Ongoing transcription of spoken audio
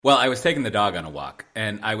Well, I was taking the dog on a walk,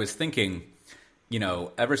 and I was thinking,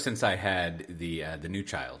 ever since I had the new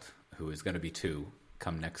child, who is going to be 2,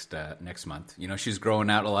 come next month. She's growing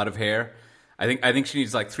out a lot of hair. I think she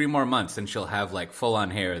needs like 3 more months, and she'll have like full on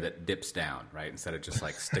hair that dips down, right, instead of just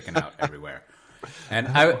like sticking out everywhere. And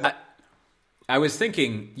I was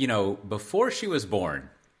thinking, before she was born,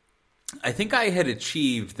 I think I had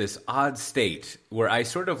achieved this odd state where I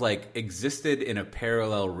sort of like existed in a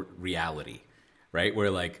parallel reality. Right,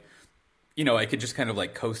 where like, I could just kind of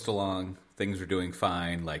like coast along. Things were doing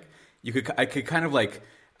fine. Like I could kind of like,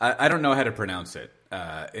 I don't know how to pronounce it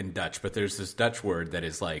in Dutch, but there's this Dutch word that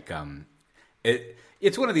is like,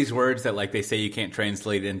 it's one of these words that like they say you can't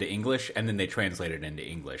translate it into English, and then they translate it into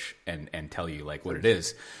English and tell you like what it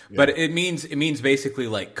is. Yeah. But it means basically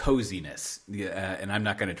like coziness, and I'm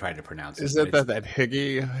not going to try to pronounce it. Is it that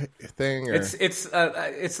higgy thing? Or?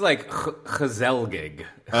 It's like gezellig,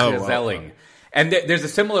 gezelling. Wow. And there's a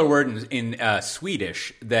similar word in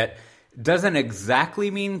Swedish that doesn't exactly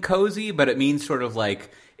mean cozy, but it means sort of like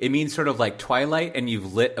twilight, and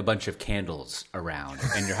you've lit a bunch of candles around,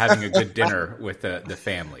 and you're having a good dinner with the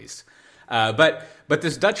families. But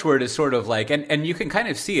this Dutch word is sort of like, and you can kind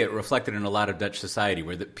of see it reflected in a lot of Dutch society,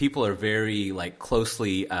 where the people are very like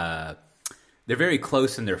closely, they're very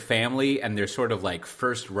close in their family, and they're sort of like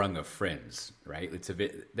first rung of friends, right? It's a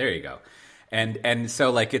bit, there you go, and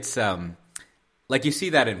so like it's like you see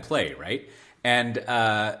that in play, right? And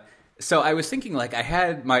so I was thinking like I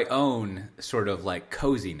had my own sort of like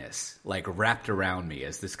coziness like wrapped around me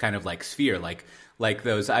as this kind of like sphere, like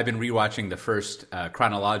those. I've been rewatching the first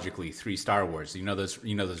chronologically 3 Star Wars.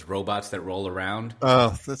 Those robots that roll around.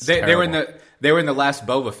 Oh, that's they were in the last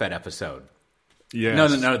Boba Fett episode. Yes.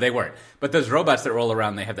 No, they weren't. But those robots that roll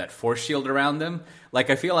around, they have that force shield around them. Like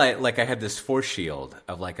I feel like I had this force shield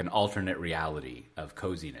of like an alternate reality of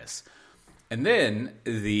coziness. And then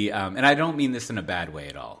and I don't mean this in a bad way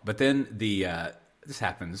at all, but then this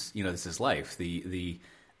happens, this is life. The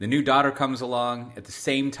new daughter comes along at the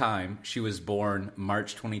same time. She was born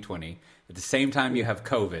March 2020. At the same time you have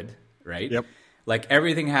COVID, right? Yep. Like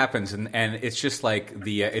everything happens, and it's just like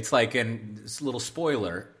it's like this little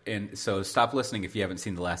spoiler, and so stop listening if you haven't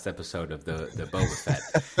seen the last episode of the Boba Fett.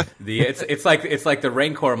 It's like the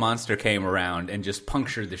Rancor monster came around and just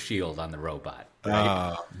punctured the shield on the robot.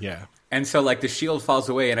 Right? Yeah. And so like the shield falls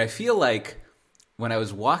away, and I feel like when I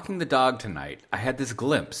was walking the dog tonight, I had this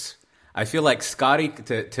glimpse. I feel like Scotty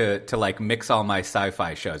to like mix all my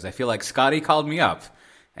sci-fi shows. I feel like Scotty called me up,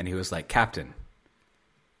 and he was like, "Captain,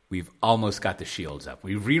 we've almost got the shields up.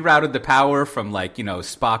 We rerouted the power from like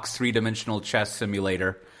Spock's 3-dimensional chess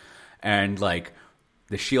simulator, and like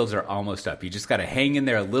the shields are almost up. You just got to hang in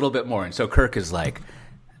there a little bit more." And so Kirk is like,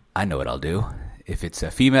 "I know what I'll do. If it's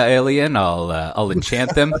a female alien, I'll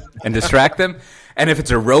enchant them and distract them. And if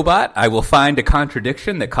it's a robot, I will find a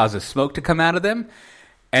contradiction that causes smoke to come out of them.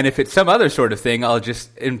 And if it's some other sort of thing, I'll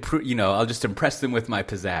just impress them with my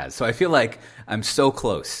pizzazz." So I feel like I'm so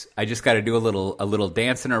close. I just got to do a little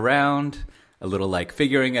dancing around, a little like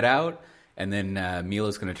figuring it out, and then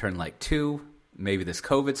Mila's going to turn like 2. Maybe this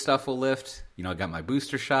COVID stuff will lift. I got my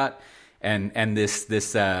booster shot, and this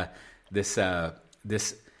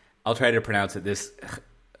I'll try to pronounce it. This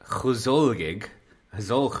gezolgig,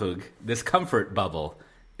 this comfort bubble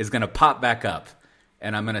is going to pop back up,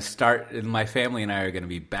 and I'm going to start. My family and I are going to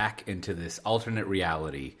be back into this alternate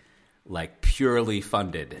reality, like purely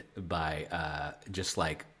funded by just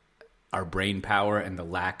like our brain power and the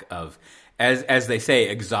lack of, as they say,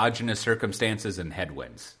 exogenous circumstances and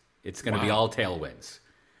headwinds. It's going to be all tailwinds.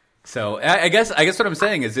 So I guess what I'm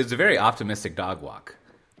saying is it's a very optimistic dog walk.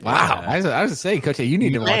 Wow. I was going to say, Coach, you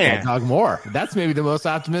need to walk that dog more. That's maybe the most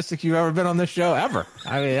optimistic you've ever been on this show ever.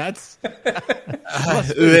 I mean, that must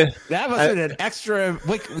have been an extra.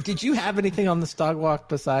 Wait, did you have anything on this dog walk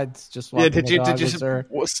besides just walking the dog? Did you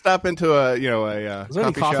stop into a was there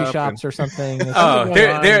any coffee shops or something? You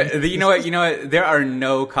know what? There are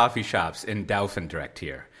no coffee shops in Dauphin-Direct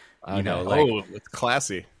here. Okay. It's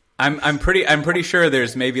classy. I'm pretty sure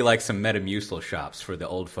there's maybe like some Metamucil shops for the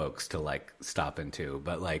old folks to like stop into,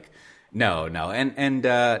 but like no, and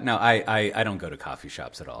no, I don't go to coffee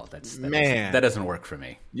shops at all. That doesn't work for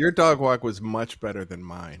me. Your dog walk was much better than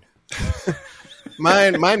mine.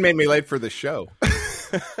 mine made me late for the show.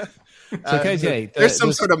 There's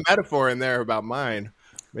some sort of metaphor in there about mine.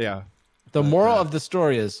 Yeah. The moral of the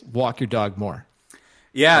story is walk your dog more.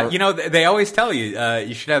 Yeah, they always tell you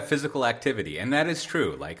you should have physical activity, and that is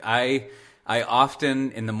true. Like I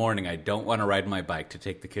often in the morning I don't want to ride my bike to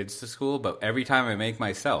take the kids to school, but every time I make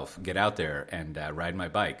myself get out there and ride my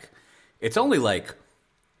bike, it's only like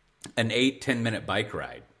an 8-10 minute bike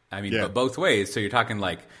ride, I mean, but both ways. So you're talking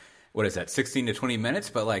like, what is that, 16 to 20 minutes?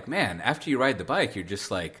 But like, man, after you ride the bike, you're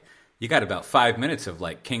just like, you got about 5 minutes of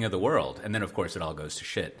like king of the world. And then of course it all goes to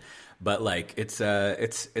shit. But like,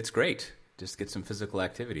 it's great. Just get some physical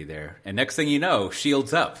activity there. And next thing you know,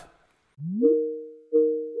 shields up.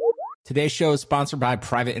 Today's show is sponsored by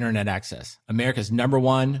Private Internet Access, America's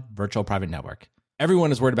 #1 virtual private network.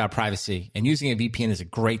 Everyone is worried about privacy, and using a VPN is a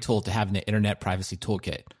great tool to have in the Internet Privacy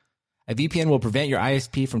Toolkit. A VPN will prevent your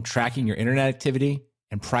ISP from tracking your internet activity,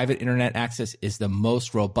 and Private Internet Access is the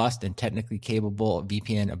most robust and technically capable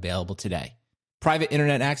VPN available today. Private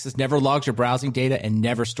Internet Access never logs your browsing data and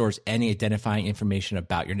never stores any identifying information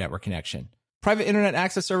about your network connection. Private Internet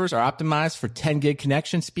Access servers are optimized for 10 gig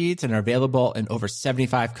connection speeds and are available in over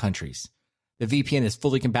 75 countries. The VPN is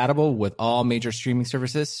fully compatible with all major streaming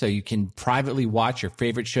services, so you can privately watch your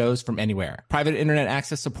favorite shows from anywhere. Private Internet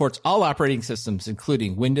Access supports all operating systems,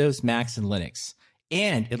 including Windows, Macs, and Linux.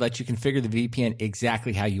 And it lets you configure the VPN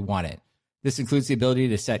exactly how you want it. This includes the ability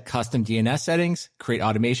to set custom DNS settings, create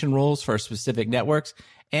automation rules for specific networks,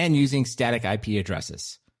 and using static IP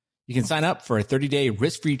addresses. You can sign up for a 30-day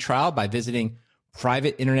risk-free trial by visiting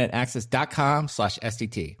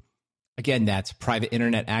privateinternetaccess.com/SDT. Again, that's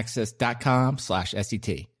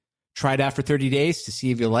privateinternetaccess.com/SDT. Try it out for 30 days to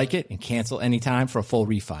see if you like it and cancel anytime for a full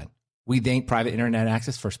refund. We thank Private Internet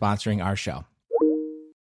Access for sponsoring our show.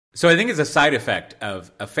 So I think it's a side effect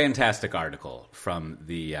of a fantastic article from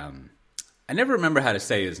the, I never remember how to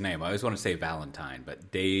say his name. I always want to say Valentine,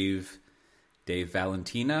 but Dave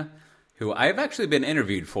Valentina, who I've actually been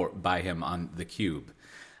interviewed by him on theCUBE.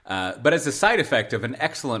 But as a side effect of an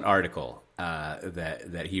excellent article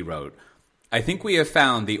that he wrote, I think we have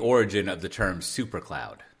found the origin of the term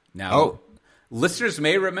supercloud. Now, listeners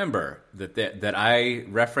may remember that I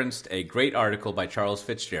referenced a great article by Charles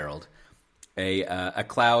Fitzgerald, a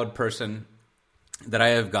cloud person that I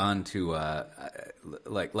have gone to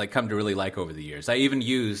come to really like over the years. I even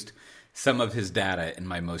used some of his data in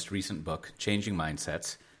my most recent book, Changing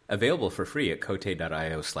Mindsets, available for free at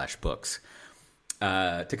cote.io/books,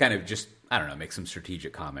 to kind of just, I don't know, make some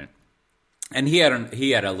strategic comment. And he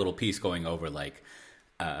had a little piece going over like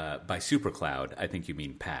by supercloud, I think you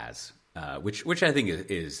mean PaaS, which I think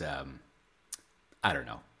is I don't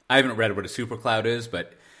know. I haven't read what a supercloud is,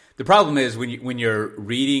 but the problem is when you're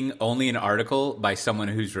reading only an article by someone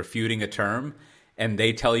who's refuting a term and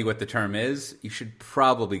they tell you what the term is, you should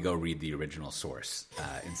probably go read the original source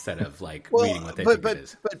instead of reading what they think it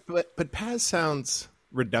is. But PaaS sounds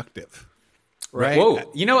reductive, right?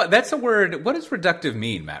 Whoa, you know what? That's a word. What does reductive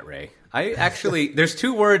mean, Matt Ray? I actually, there's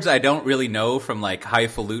two words I don't really know from like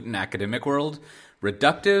highfalutin academic world.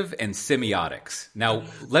 Reductive and semiotics. Now,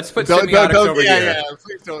 let's put semiotics over here. Yeah,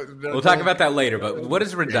 please don't, we'll talk about that later, but what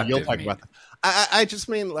does reductive you'll talk mean? About that. I just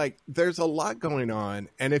mean like there's a lot going on,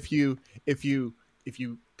 and if you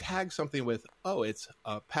tag something with, oh, it's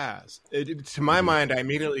a PaaS, to my mind, I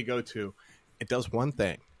immediately go to, it does one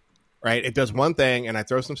thing, right? It does one thing, and I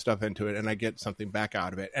throw some stuff into it, and I get something back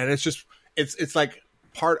out of it, and it's just it's like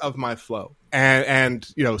part of my flow, and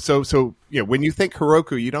you know, so you know, when you think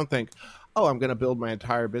Heroku, you don't think, oh, I'm going to build my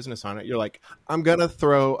entire business on it. You're like, I'm going to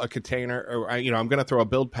throw a container, or you know, I'm going to throw a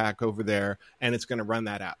build pack over there, and it's going to run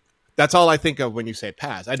that out. That's all I think of when you say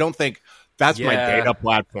PaaS. I don't think that's my data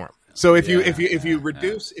platform. So if you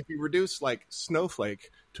reduce like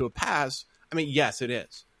Snowflake to a PaaS, I mean, yes, it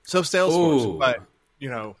is. So Salesforce, but you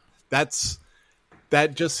know, that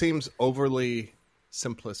just seems overly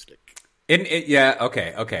simplistic.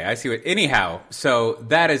 Okay. I see what. Anyhow, so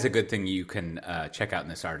that is a good thing you can check out in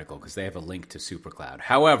this article because they have a link to SuperCloud.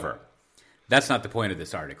 However, that's not the point of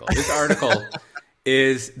this article. This article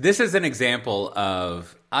is an example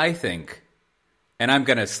of, I think, and I'm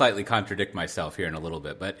going to slightly contradict myself here in a little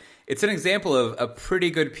bit, but it's an example of a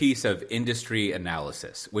pretty good piece of industry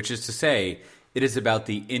analysis, which is to say it is about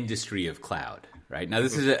the industry of cloud, right? Now,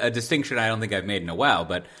 this is a distinction I don't think I've made in a while,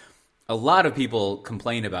 but a lot of people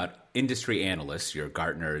complain about industry analysts, your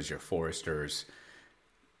Gartners, your Forresters,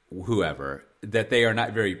 whoever, that they are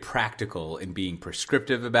not very practical in being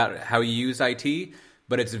prescriptive about how you use IT.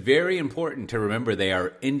 But it's very important to remember they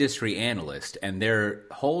are industry analysts, and their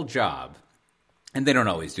whole job, and they don't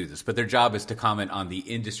always do this, but their job is to comment on the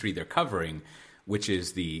industry they're covering, which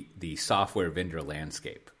is the software vendor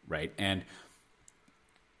landscape, right? And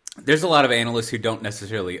there's a lot of analysts who don't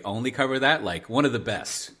necessarily only cover that, like one of the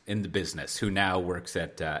best in the business who now works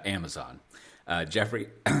at Amazon, Jeffrey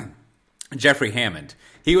Hammond.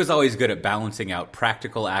 He was always good at balancing out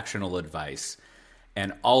practical, actionable advice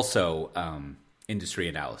and also industry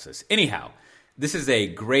analysis. Anyhow, this is a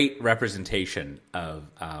great representation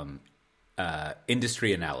of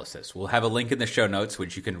industry analysis. We'll have a link in the show notes,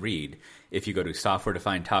 which you can read if you go to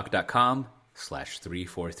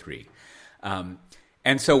softwaredefinedtalk.com/343.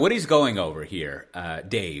 And so what he's going over here,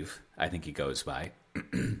 Dave, I think he goes by,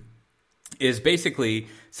 is basically,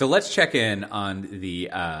 so let's check in on the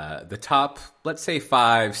top, let's say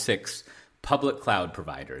 5, 6 public cloud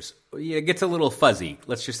providers. It gets a little fuzzy.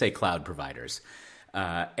 Let's just say cloud providers.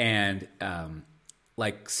 And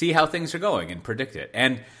see how things are going and predict it.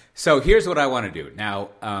 And so here's what I want to do. Now,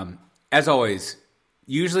 as always,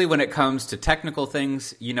 usually when it comes to technical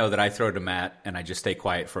things, you know that I throw to Matt and I just stay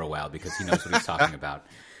quiet for a while because he knows what he's talking about.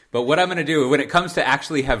 But what I'm going to do when it comes to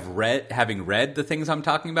actually having read the things I'm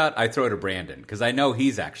talking about, I throw to Brandon because I know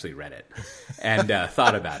he's actually read it and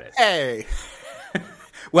thought about it. Hey.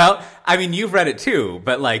 Well, I mean, you've read it too,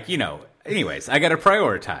 but anyways, I got to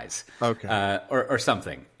prioritize. Okay. Or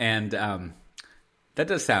something. And that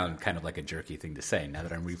does sound kind of like a jerky thing to say now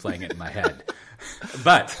that I'm replaying it in my head.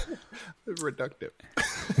 But reductive.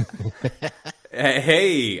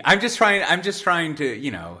 Hey, I'm just trying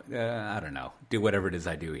to, I don't know, do whatever it is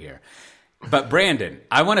I do here. But Brandon,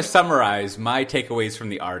 I want to summarize my takeaways from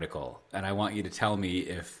the article, and I want you to tell me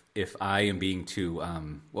if I am being too,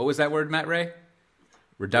 what was that word, Matt Ray?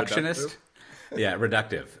 Reductionist? Yeah,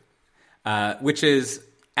 reductive. Which is,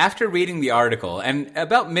 after reading the article, and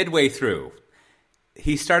about midway through,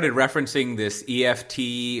 he started referencing this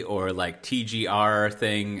EFT or TGR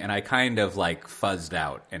thing, and I kind of fuzzed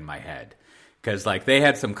out in my head. Because they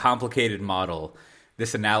had some complicated model,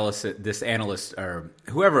 this analyst, or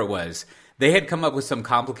whoever it was, they had come up with some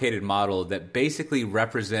complicated model that basically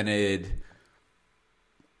represented,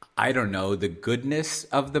 I don't know, the goodness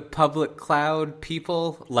of the public cloud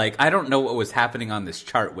people. I don't know what was happening on this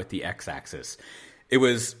chart with the x-axis. It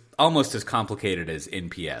was almost as complicated as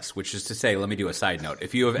NPS, which is to say, let me do a side note.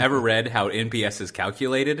 If you have ever read how NPS is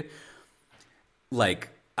calculated,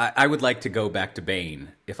 I would like to go back to Bain.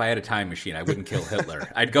 If I had a time machine, I wouldn't kill Hitler.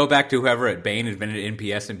 I'd go back to whoever at Bain invented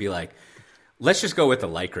NPS and be like, let's just go with the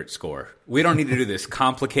Likert score. We don't need to do this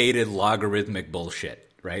complicated logarithmic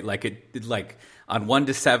bullshit, right? On 1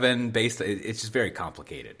 to 7 based, it's just very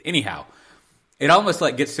complicated. Anyhow, it almost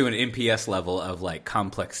gets to an NPS level of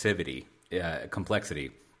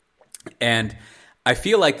complexity. And I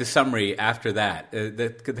feel like the summary after that,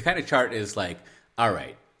 the kind of chart is all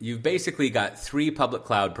right, you've basically got 3 public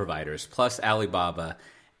cloud providers plus Alibaba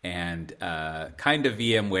and kind of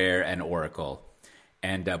VMware and Oracle.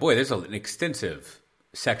 And boy, there's an extensive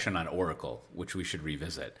section on Oracle, which we should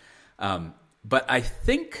revisit. But I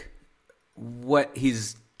think what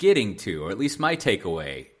he's getting to, or at least my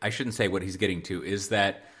takeaway, I shouldn't say what he's getting to, is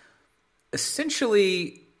that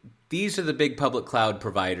essentially these are the big public cloud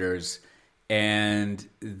providers, and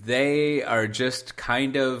they are just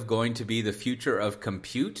kind of going to be the future of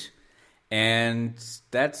compute, and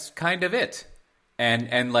that's kind of it.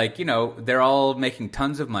 And they're all making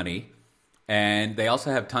tons of money, and they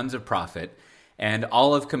also have tons of profit, and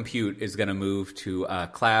all of compute is going to move to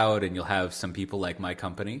cloud, and you'll have some people like my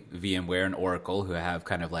company, VMware and Oracle, who have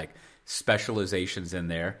kind of specializations in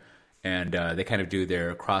there, and they kind of do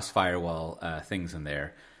their cross-firewall things in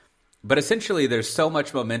there. But essentially, there's so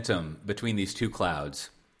much momentum between these two clouds.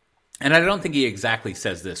 And I don't think he exactly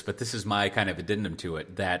says this, but this is my kind of addendum to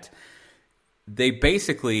it, that the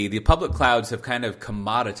public clouds have kind of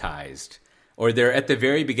commoditized, or they're at the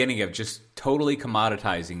very beginning of just totally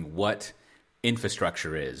commoditizing what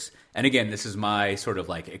infrastructure is. And again, this is my sort of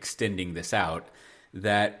extending this out,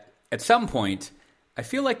 that at some point, I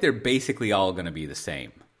feel like they're basically all going to be the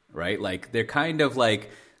same, right? They're kind of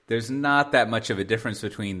there's not that much of a difference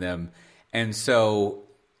between them. And so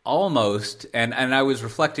almost, and I was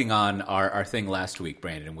reflecting on our thing last week,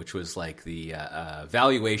 Brandon, which was the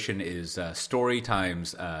valuation is story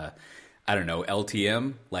times,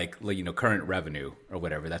 LTM, current revenue or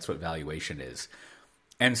whatever. That's what valuation is.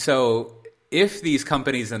 And so if these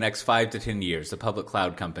companies in the next 5 to 10 years, the public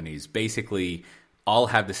cloud companies, basically all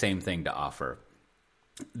have the same thing to offer,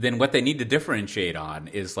 then what they need to differentiate on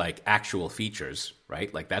is actual features,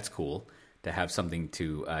 right? That's cool to have something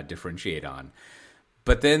to differentiate on.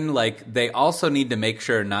 But then they also need to make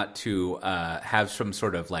sure not to have some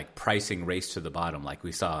sort of pricing race to the bottom like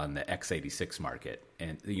we saw in the x86 market.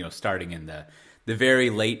 And, starting in the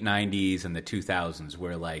very late 90s and the 2000s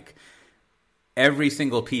where every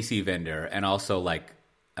single PC vendor and also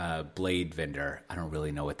Blade vendor, I don't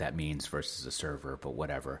really know what that means versus a server, but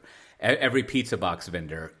whatever. Every pizza box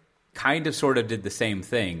vendor kind of sort of did the same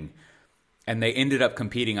thing, and they ended up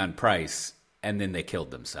competing on price, and then they killed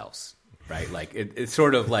themselves, right? It's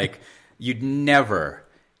sort of you'd never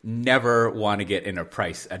never want to get in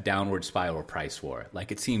a downward spiral price war.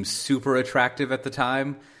 Like, it seems super attractive at the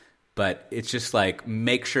time, but it's just like,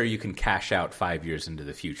 make sure you can cash out 5 years into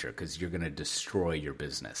the future because you're going to destroy your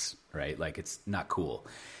business, right? Like, it's not cool.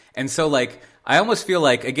 And so, like, I almost feel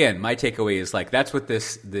like, again, my takeaway is like, that's what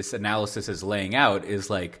this analysis is laying out, is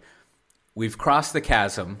like, we've crossed the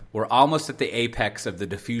chasm. We're almost at the apex of the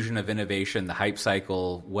diffusion of innovation, the hype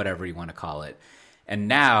cycle, whatever you want to call it. And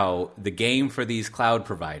now the game for these cloud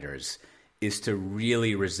providers is to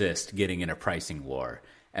really resist getting in a pricing war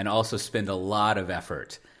and also spend a lot of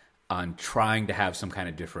effort on trying to have some kind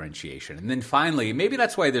of differentiation. And then finally, maybe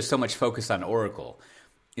that's why there's so much focus on Oracle,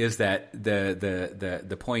 is that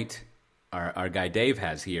the point our guy Dave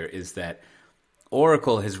has here is that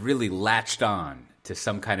Oracle has really latched on to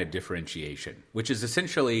some kind of differentiation, which is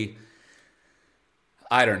essentially,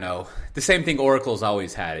 I don't know, the same thing Oracle's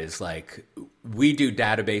always had, is like, we do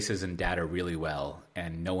databases and data really well,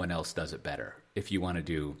 and no one else does it better. If you want to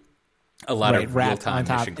do a lot of real-time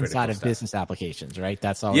mission-critical inside of stuff. business applications, right?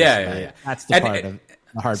 That's always yeah. That's the part of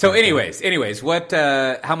the hard. So, part. anyways, what?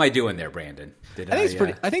 How am I doing there, Brandon? I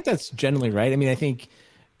think that's generally right. I mean, I think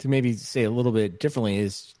to maybe say a little bit differently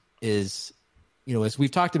is you know, as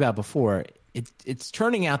we've talked about before, it's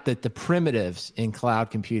turning out that the primitives in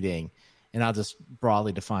cloud computing, and I'll just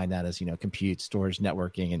broadly define that as, you know, compute, storage,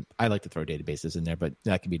 networking, and I like to throw databases in there, but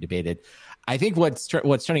that can be debated. I think what's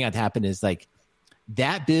turning out to happen is like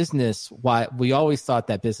that business. Why we always thought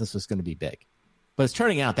that business was going to be big, but it's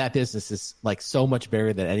turning out that business is like so much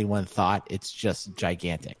bigger than anyone thought. It's just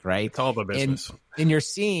gigantic, right? It's all the business. And you're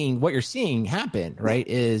seeing what you're seeing happen, right?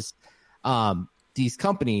 Is these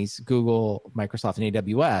companies, Google, Microsoft, and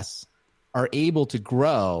AWS, are able to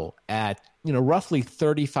grow at, you know, roughly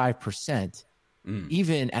 35%,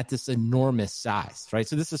 even at this enormous size, right?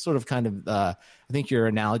 So this is sort of kind of, I think your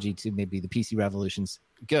analogy to maybe the PC revolution's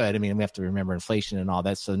good. I mean, we have to remember inflation and all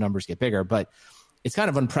that, so the numbers get bigger, but it's kind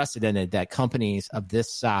of unprecedented that companies of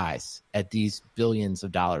this size at these billions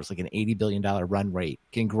of dollars, like an $80 billion run rate,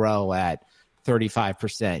 can grow at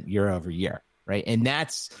 35% year over year, right? And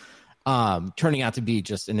that's turning out to be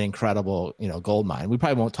just an incredible, you know, gold mine. We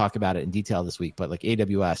probably won't talk about it in detail this week, but like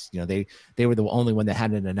AWS, you know, they were the only one that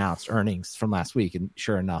hadn't announced earnings from last week, and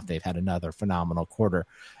sure enough, they've had another phenomenal quarter.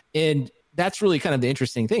 And that's really kind of the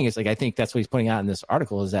interesting thing, is like, I think that's what he's pointing out in this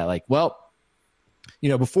article, is that like, well, you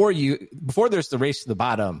know, before there's the race to the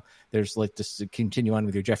bottom, there's like, just to continue on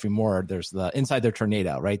with your Jeffrey Moore, there's the inside their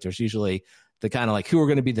tornado, right? There's usually the kind of like, who are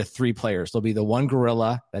going to be the three players? There'll be the one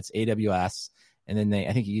gorilla, that's AWS. And then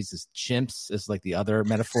I think he uses chimps as like the other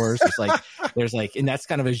metaphors. It's like, there's like, and that's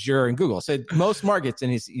kind of Azure and Google. So most markets,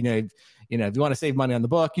 and he's, you know, if you want to save money on the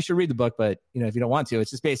book, you should read the book. But, you know, if you don't want to,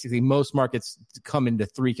 it's just basically most markets come into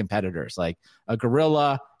three competitors, like a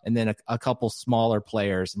gorilla and then a couple smaller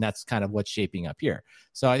players. And that's kind of what's shaping up here.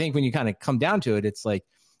 So I think when you kind of come down to it, it's like,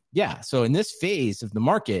 yeah. So in this phase of the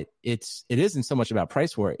market, it isn't so much about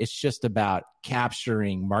price war. It's just about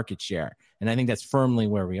capturing market share. And I think that's firmly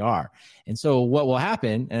where we are. And so what will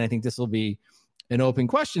happen, and I think this will be an open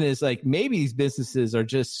question, is like, maybe these businesses are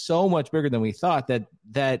just so much bigger than we thought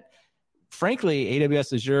that frankly,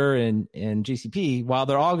 AWS, Azure, and GCP, while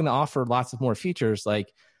they're all going to offer lots of more features,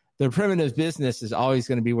 like the primitive business is always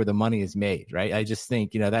going to be where the money is made, right? I just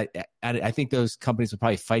think, you know, that I think those companies will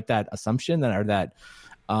probably fight that assumption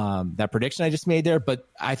that prediction I just made there. But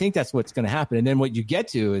I think that's what's going to happen. And then what you get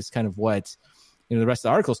to is kind of what, you know, the rest of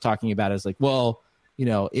the article is talking about, is like, well, you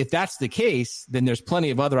know, if that's the case, then there's plenty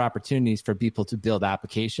of other opportunities for people to build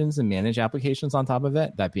applications and manage applications on top of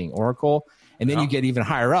it, that being Oracle. And then you get even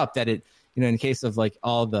higher up, that it, you know, in the case of like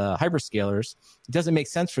all the hyperscalers, it doesn't make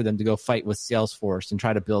sense for them to go fight with Salesforce and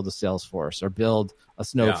try to build a Salesforce or build a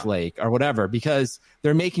Snowflake or whatever, because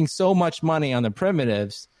they're making so much money on the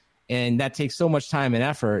primitives, and that takes so much time and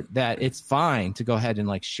effort that it's fine to go ahead and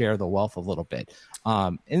like share the wealth a little bit.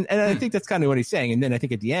 And I think that's kind of what he's saying. And then I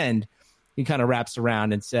think at the end, he kind of wraps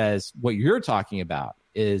around and says, what you're talking about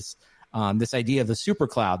is this idea of the super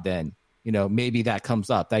cloud. Then, you know, maybe that comes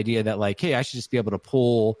up, the idea that like, hey, I should just be able to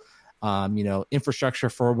pull, you know, infrastructure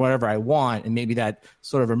for whatever I want. And maybe that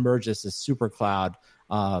sort of emerges as super cloud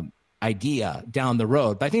idea down the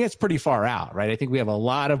road. But I think that's pretty far out, right? I think we have a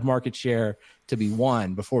lot of market share to be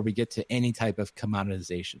won before we get to any type of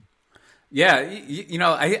commoditization. Yeah, you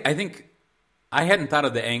know, I think I hadn't thought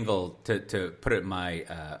of the angle, to put it in my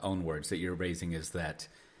own words, that you're raising, is that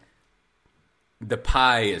the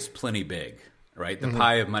pie is plenty big, right? The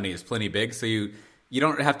pie of money is plenty big, so you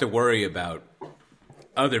don't have to worry about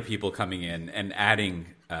other people coming in and adding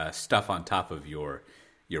stuff on top of your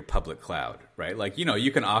public cloud, right? Like, you know,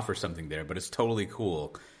 you can offer something there, but it's totally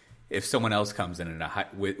cool if someone else comes in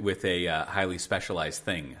with a highly specialized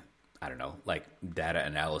thing, I don't know, like data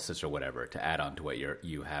analysis or whatever, to add on to what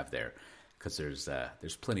you have there, because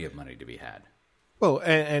there's plenty of money to be had. Well,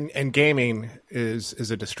 and gaming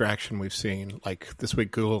is a distraction we've seen. Like this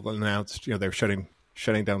week, Google announced, they're shutting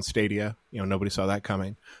down Stadia. Nobody saw that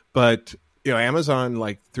coming. But Amazon,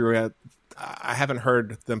 like, throughout, I haven't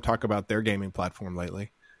heard them talk about their gaming platform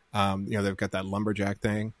lately. They've got that lumberjack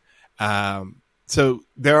thing. So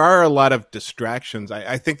there are a lot of distractions.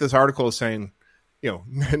 I think this article is saying,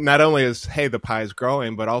 not only is, hey, the pie is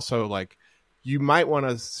growing, but also, like, you might want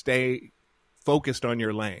to stay focused on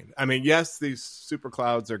your lane. I mean, yes, these super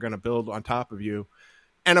clouds are going to build on top of you.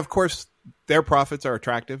 And of course, their profits are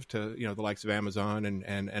attractive to, the likes of Amazon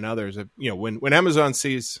and others. When Amazon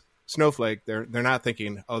sees Snowflake, they're not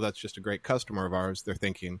thinking, oh, that's just a great customer of ours. They're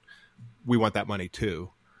thinking, we want that money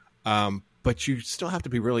too. But you still have to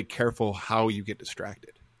be really careful how you get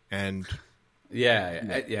distracted. And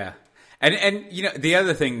yeah. And the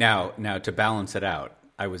other thing now to balance it out,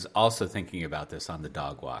 I was also thinking about this on the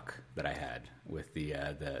dog walk that I had with the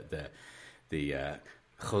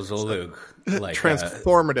Chozolug, like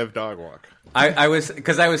transformative dog walk. I was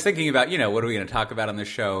thinking about, what are we going to talk about on this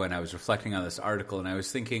show, and I was reflecting on this article, and I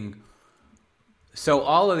was thinking, so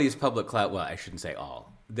all of these public cloud, well, I shouldn't say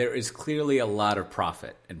all. There is clearly a lot of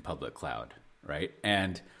profit in public cloud, right?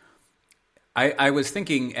 And I was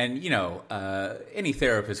thinking, and any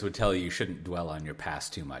therapist would tell you shouldn't dwell on your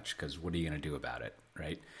past too much, because what are you going to do about it,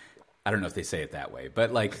 right? I don't know if they say it that way,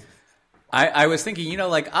 but like I was thinking,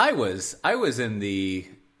 like I was in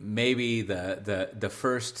maybe the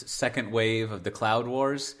first, second wave of the cloud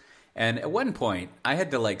wars, and at one point I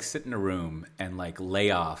had to like sit in a room and like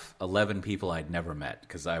lay off 11 people I'd never met,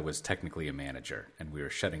 because I was technically a manager and we were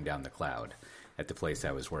shutting down the cloud at the place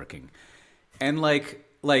I was working, and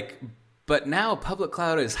but now public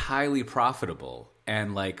cloud is highly profitable,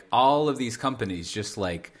 and like all of these companies just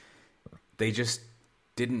like they just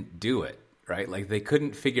didn't do it, right? Like they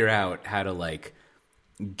couldn't figure out how to like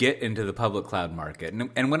get into the public cloud market.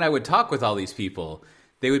 And when I would talk with all these people,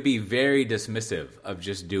 they would be very dismissive of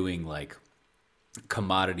just doing like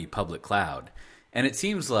commodity public cloud. And it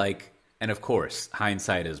seems like, and of course,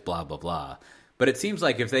 hindsight is blah, blah, blah, but it seems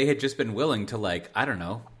like if they had just been willing to like, I don't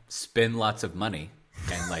know, spend lots of money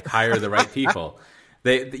and like hire the right people,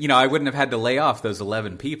 I wouldn't have had to lay off those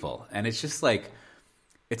 11 people. And it's just like,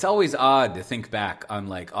 it's always odd to think back on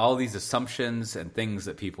like all these assumptions and things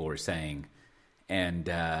that people were saying. And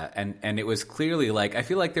it was clearly like, I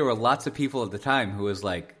feel like there were lots of people at the time who was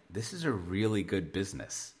like, this is a really good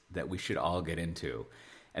business that we should all get into.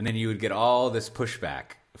 And then you would get all this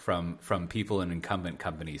pushback from people in incumbent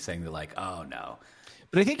companies saying they're like, oh no.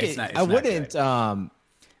 But I think I wouldn't,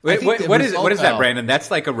 Wait, what is that, Brandon? That's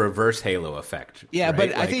like a reverse halo effect. Yeah, right? But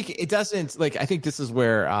like, I think it doesn't. Like, I think this is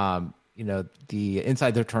where the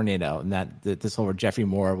Inside the Tornado, and this whole Jeffrey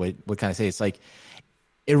Moore would kind of say, it's like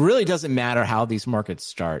it really doesn't matter how these markets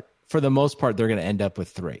start. For the most part, they're going to end up with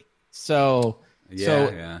 3. So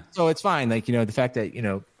it's fine. Like the fact that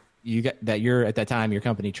you got that you're at that time your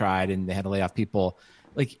company tried and they had to lay off people.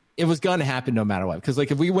 Like it was going to happen no matter what. Because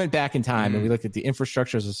like if we went back in time and we looked at the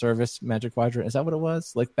infrastructure as a service Magic Quadrant, is that what it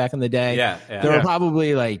was? Like back in the day, there were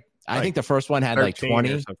probably like I think the first one had like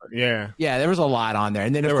 20. Yeah, there was a lot on there.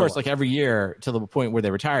 And then of course like every year till the point where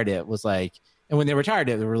they retired it was like, and when they retired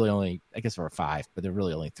it, there were really only, I guess there were 5, but there were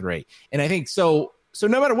really only 3. And I think so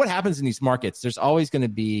no matter what happens in these markets, there's always going to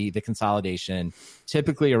be the consolidation,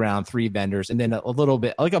 typically around 3 vendors, and then a little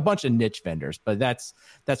bit like a bunch of niche vendors. But that's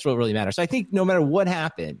what really matters. So I think no matter what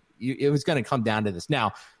happened, it was going to come down to this.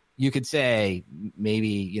 Now, you could say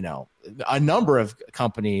maybe a number of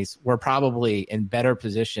companies were probably in better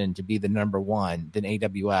position to be the number one than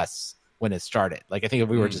AWS when it started. Like I think if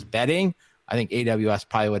we were just betting, I think AWS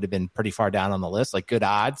probably would have been pretty far down on the list, like good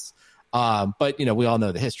odds. But we all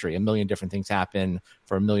know the history. A million different things happen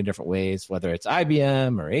for a million different ways, whether it's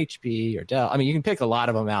IBM or HP or Dell. I mean, you can pick a lot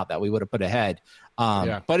of them out that we would have put ahead.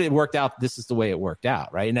 But it worked out. This is the way it worked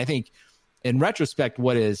out, right? And I think in retrospect,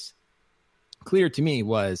 what is clear to me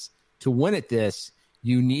was to win at this,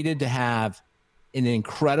 you needed to have an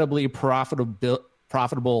incredibly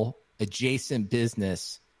profitable adjacent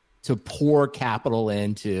business to pour capital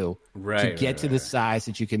into to get to the size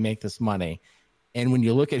that you can make this money. And when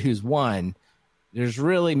you look at who's won, there's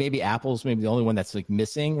really maybe Apple's maybe the only one that's like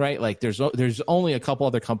missing, right? Like there's only a couple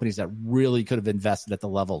other companies that really could have invested at the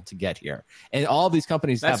level to get here. And all these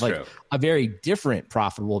companies have like a very different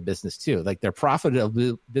profitable business too. Like their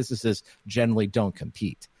profitable businesses generally don't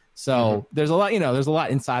compete. So there's a lot, there's a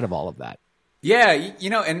lot inside of all of that. Yeah,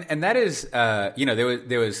 and that is,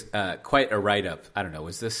 there was quite a write-up. I don't know,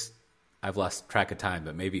 was this I've lost track of time,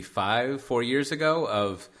 but maybe 4 years ago,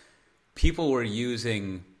 of people were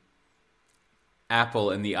using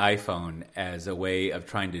Apple and the iPhone as a way of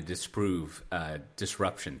trying to disprove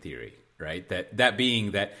disruption theory, right? That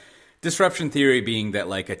being that disruption theory being that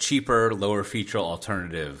like a cheaper, lower feature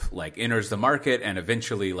alternative like enters the market and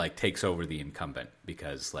eventually like takes over the incumbent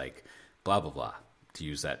because like blah, blah, blah, to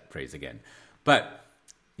use that phrase again. But,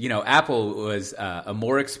 you know, Apple was a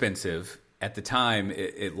more expensive, at the time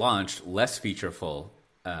it launched, less featureful.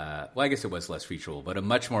 Well, I guess it was less featureful, but a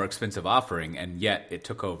much more expensive offering, and yet it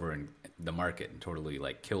took over in the market and totally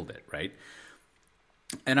like killed it, right?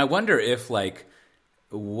 And I wonder if like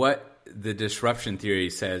what the disruption theory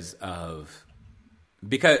says of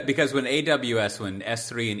because when AWS, when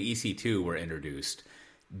S3 and EC2 were introduced,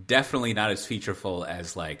 definitely not as featureful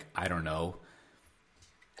as like, I don't know,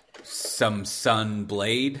 some Sun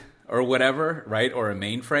Blade or whatever, right? Or a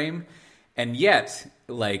mainframe. And yet,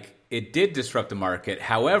 like, it did disrupt the market.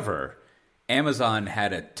 However, Amazon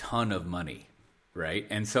had a ton of money, right?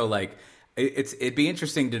 And so, like, it'd be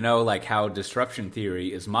interesting to know, like, how disruption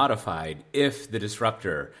theory is modified if the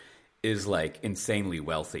disruptor is, like, insanely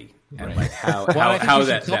wealthy. And, Right. like, how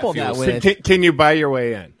that couple that feels. with Can you buy your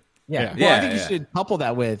way in? Yeah. Yeah. Well, I think you should couple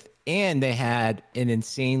that with, and they had an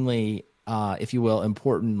insanely, if you will,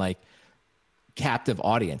 important, like, captive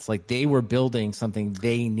audience. Like, they were building something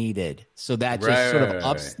they needed. So that just sort of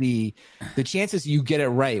ups the chances you get it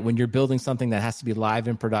right when you're building something that has to be live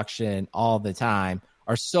in production all the time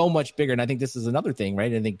are so much bigger. And I think this is another thing,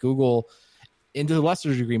 right? I think Google, and to a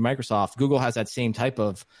lesser degree, Microsoft, Google has that same type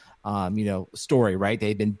of story, right?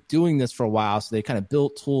 They've been doing this for a while, so they kind of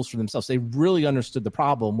built tools for themselves. They really understood the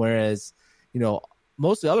problem, whereas,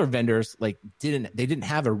 most of the other vendors didn't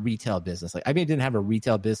have a retail business. Like, IBM didn't have a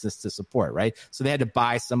retail business to support, right? So they had to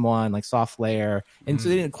buy someone like SoftLayer, and so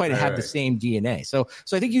they didn't quite have the same DNA. So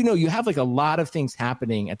I think you have like a lot of things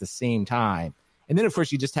happening at the same time, and then of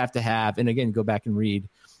course you just have to have, and again, go back and read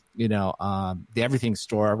the Everything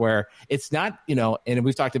Store, where it's not, and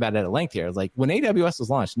we've talked about it at length here. Like, when AWS was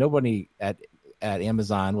launched, nobody at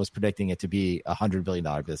Amazon was predicting it to be $100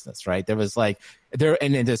 billion business, right? There was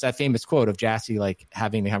and there's that famous quote of Jassy, like,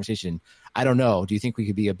 having the conversation, I don't know, do you think we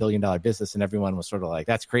could be $1 billion business? And everyone was sort of like,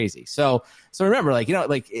 that's crazy. So remember,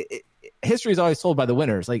 history is always told by the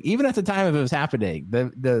winners. Like, even at the time of it was happening,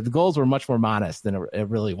 the goals were much more modest than it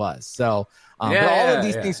really was. So but all of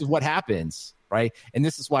these things is what happens, right? And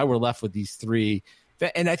this is why we're left with these three.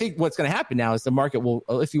 And I think what's going to happen now is the market will,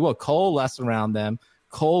 if you will, coalesce around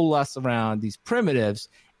these primitives.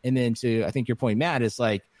 And then to, I think your point, Matt, is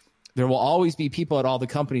like, there will always be people at all the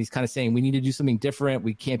companies kind of saying, we need to do something different.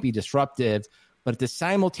 We can't be disruptive. But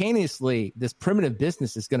simultaneously, this primitive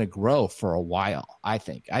business is going to grow for a while, I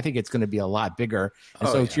think. I think it's going to be a lot bigger.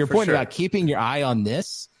 And to your point about keeping your eye on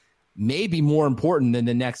this may be more important than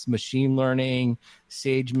the next machine learning,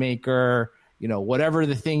 SageMaker, whatever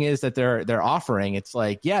the thing is that they're offering. It's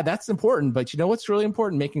like, yeah, that's important, but what's really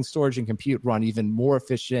important? Making storage and compute run even more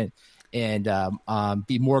efficient and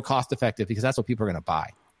be more cost effective, because that's what people are going to buy.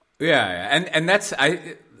 Yeah, and that's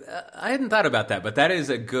I hadn't thought about that, but that is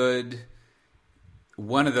a good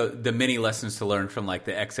one of the many lessons to learn from like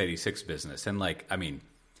the x86 business. And like, I mean,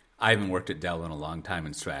 I haven't worked at Dell in a long time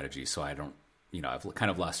in strategy, so I don't, I've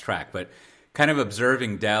kind of lost track, but kind of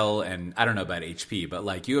observing Dell, and I don't know about HP, but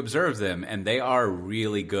like, you observe them and they are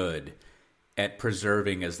really good at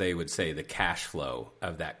preserving, as they would say, the cash flow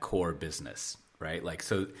of that core business, right? Like,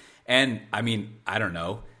 so, and I mean, I don't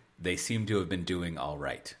know, they seem to have been doing all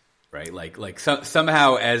right, right? Like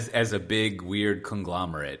somehow as a big weird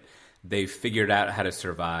conglomerate, they've figured out how to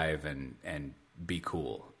survive and be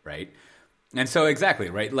cool, right? And so exactly,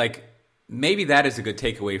 right? Like, maybe that is a good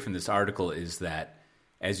takeaway from this article, is that,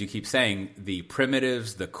 as you keep saying, the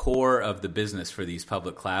primitives, the core of the business for these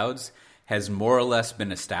public clouds has more or less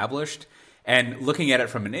been established. And looking at it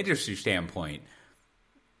from an industry standpoint,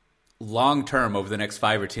 long term, over the next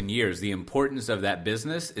 5 or 10 years, the importance of that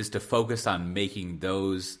business is to focus on making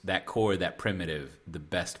that core, that primitive, the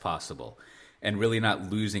best possible, and really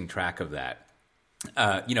not losing track of that.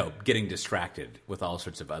 Getting distracted with all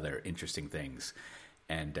sorts of other interesting things,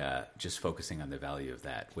 and just focusing on the value of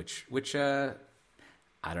that, which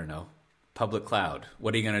I don't know, public cloud.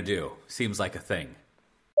 What are you going to do? Seems like a thing.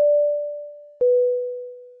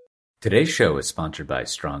 Today's show is sponsored by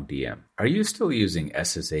StrongDM. Are you still using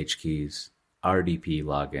SSH keys, RDP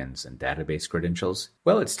logins, and database credentials?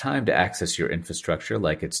 Well, it's time to access your infrastructure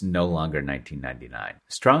like it's no longer 1999.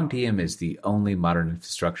 StrongDM is the only modern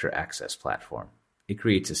infrastructure access platform. It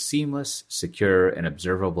creates a seamless, secure, and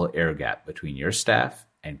observable air gap between your staff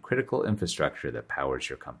and critical infrastructure that powers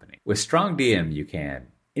your company. With StrongDM, you can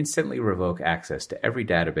Instantly revoke access to every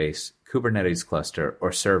database, Kubernetes cluster,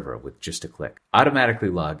 or server with just a click. Automatically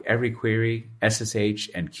log every query, SSH,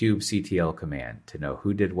 and kubectl command to know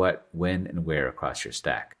who did what, when, and where across your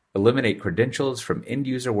stack. Eliminate credentials from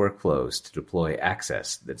end-user workflows to deploy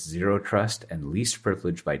access that's zero trust and least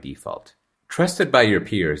privilege by default. Trusted by your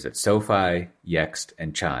peers at SoFi, Yext,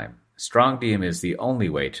 and Chime, StrongDM is the only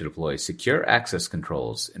way to deploy secure access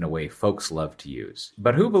controls in a way folks love to use.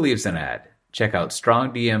 But who believes an ad? Check out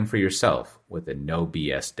StrongDM for yourself with a no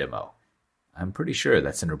BS demo. I'm pretty sure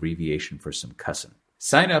that's an abbreviation for some cussing.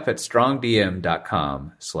 Sign up at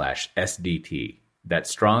strongdm.com/SDT.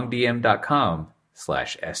 That's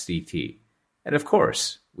strongdm.com/SDT. And of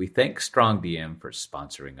course, we thank StrongDM for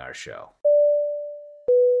sponsoring our show.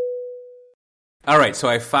 All right, so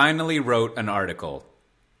I finally wrote an article.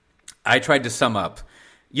 I tried to sum up,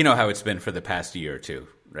 you know how it's been for the past year or two,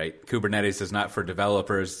 right? Kubernetes is not for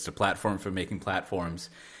developers. It's a platform for making platforms.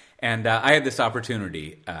 And I had this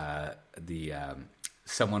opportunity.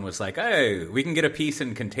 Someone was like, hey, we can get a piece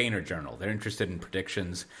in Container Journal. They're interested in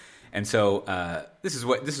predictions. And so this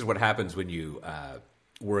is what happens when you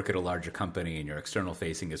work at a larger company and you're external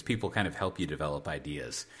facing, is people kind of help you develop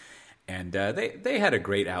ideas. And they had a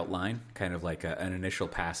great outline, kind of like an initial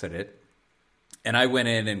pass at it. And I went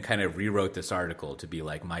in and kind of rewrote this article to be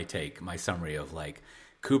like my take, my summary of like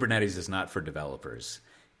Kubernetes is not for developers.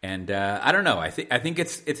 And I don't know. I think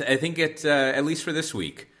it's at least for this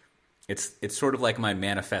week, it's sort of like my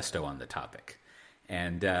manifesto on the topic.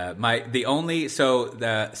 And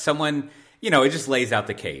someone, you know, it just lays out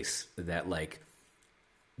the case that like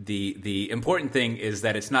the important thing is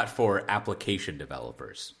that it's not for application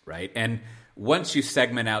developers, right? And once you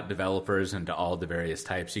segment out developers into all the various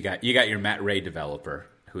types, you got your Matt Ray developer,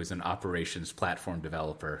 who is an operations platform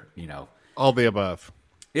developer, you know, all the above.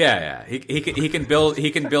 Yeah. He can build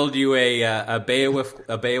you a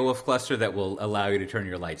Beowulf cluster that will allow you to turn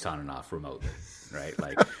your lights on and off remotely, right?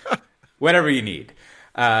 Like whatever you need.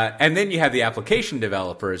 And then you have the application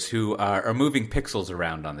developers who are moving pixels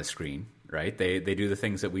around on the screen, right? They do the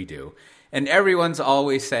things that we do. And everyone's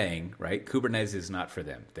always saying, right, Kubernetes is not for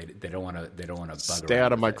them. They don't want to bug Stay around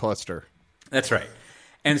out of my it. cluster. That's right.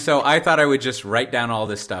 And so I thought I would just write down all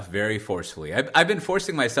this stuff very forcefully. I've been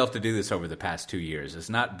forcing myself to do this over the past 2 years. It's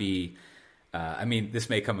not be, I mean, this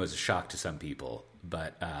may come as a shock to some people,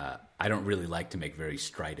 but I don't really like to make very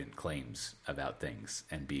strident claims about things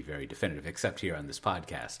and be very definitive, except here on this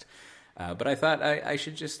podcast. But I thought I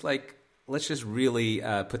should just let's just really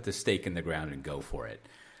put the stake in the ground and go for it.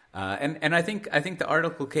 And I think the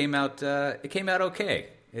article came out okay.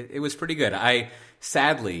 It was pretty good.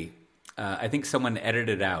 Sadly, I think someone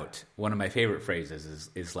edited out one of my favorite phrases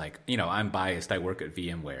is like, you know, I'm biased. I work at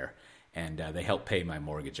VMware, and they help pay my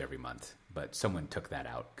mortgage every month. But someone took that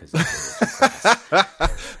out because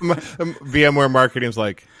VMware marketing's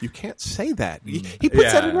like, you can't say that. He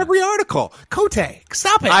puts that in every article. Kote,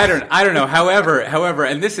 stop it. I don't know. However,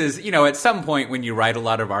 and this is, you know, at some point when you write a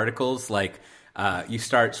lot of articles, like you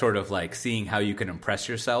start sort of like seeing how you can impress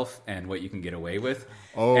yourself and what you can get away with.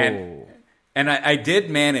 Oh. And I did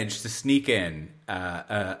manage to sneak in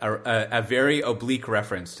a very oblique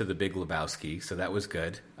reference to The Big Lebowski, so that was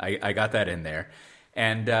good. I got that in there.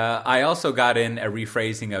 And I also got in a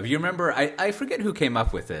rephrasing of, you remember, I forget who came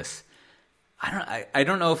up with this. I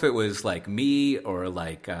don't know if it was like me or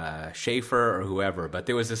like Schaefer or whoever, but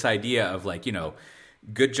there was this idea of like, you know,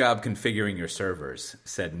 good job configuring your servers,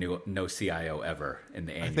 said no CIO ever in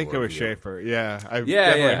the annual I think it was review. Schaefer. Yeah, I've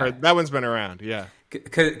definitely heard that one's been around. Yeah,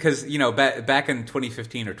 because you know back in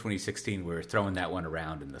 2015 or 2016 we were throwing that one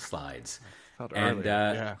around in the slides, and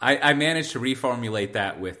I managed to reformulate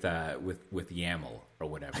that with YAML or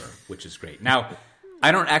whatever, which is great. Now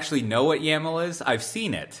I don't actually know what YAML is. I've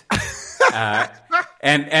seen it, and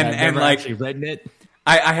like actually written it.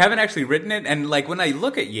 I haven't actually written it, and like when I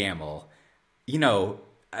look at YAML. You know,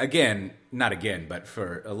 not again, but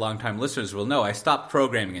for a long-time listeners will know, I stopped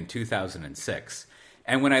programming in 2006.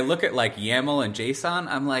 And when I look at like YAML and JSON,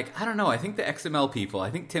 I'm like, I don't know. I think the XML people, I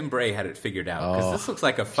think Tim Bray had it figured out because this looks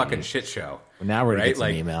like a fucking shit show. Well, now we're right? going to get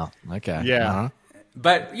some email. Okay. Yeah. Uh-huh.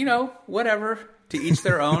 But, you know, whatever. To each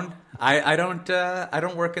their own. I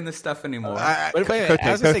don't work in this stuff anymore. But wait,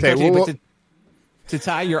 I was going to say, Coach, to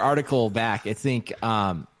tie your article back, I think...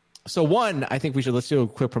 So one, I think let's do a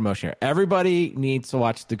quick promotion here. Everybody needs to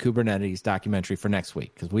watch the Kubernetes documentary for next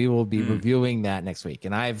week because we will be reviewing that next week.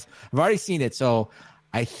 And I've already seen it. So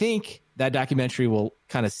I think that documentary will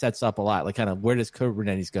kind of sets up a lot, like kind of where does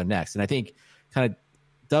Kubernetes go next? And I think kind of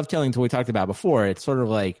dovetailing to what we talked about before, it's sort of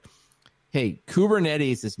like, hey,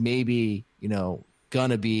 Kubernetes is maybe, you know,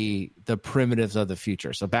 gonna be the primitives of the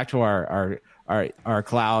future. So back to our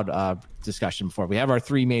cloud discussion before. We have our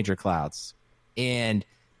three major clouds, and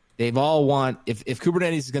they've all want if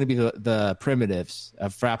Kubernetes is going to be the primitives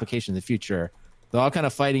for application in the future, they're all kind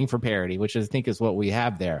of fighting for parity, which I think is what we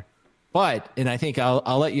have there. But and I think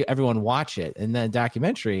I'll let everyone watch it, and then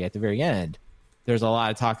documentary at the very end. There's a lot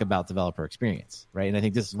of talk about developer experience, right? And I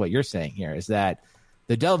think this is what you're saying here is that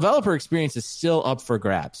the developer experience is still up for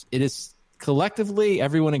grabs. It is collectively,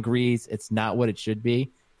 everyone agrees it's not what it should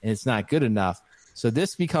be, and it's not good enough. So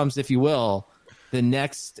this becomes, if you will, the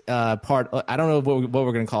next part. I don't know what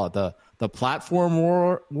we're going to call it, the platform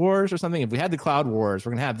wars or something. If we had the cloud wars, we're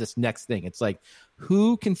going to have this next thing. It's like,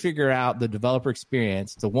 who can figure out the developer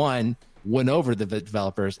experience to, one, win over the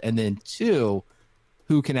developers, and then two,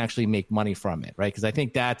 who can actually make money from it, right? Because I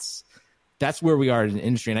think that's where we are in the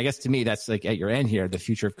industry. And I guess to me, that's like at your end here, the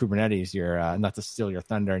future of Kubernetes. You're not to steal your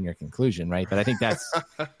thunder in your conclusion, right? But I think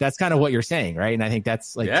that's kind of what you're saying, right? And I think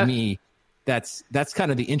that's like, to me, that's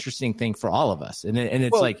kind of the interesting thing for all of us. And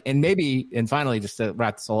it's like, and maybe, and finally, just to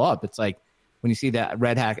wrap this all up, it's like when you see that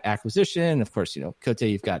Red Hat acquisition, of course, Cote,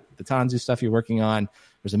 you've got the Tanzu stuff you're working on.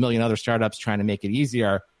 There's a million other startups trying to make it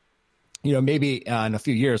easier. Maybe in a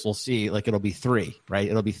few years, we'll see like it'll be three, right?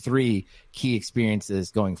 It'll be three key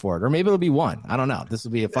experiences going forward, or maybe it'll be one. I don't know. This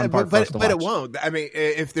will be a fun part for us to watch. But it won't. I mean,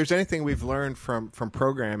 if there's anything we've learned from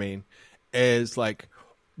programming is like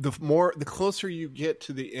the closer you get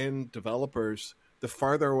to the end developers, the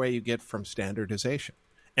farther away you get from standardization.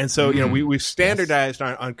 And so, we've standardized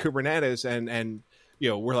on Kubernetes and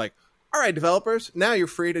we're like, all right, developers, now you're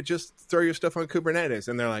free to just throw your stuff on Kubernetes.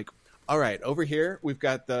 And they're like, all right, over here, we've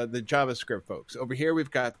got the JavaScript folks. Over here,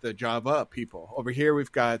 we've got the Java people. Over here,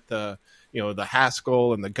 we've got the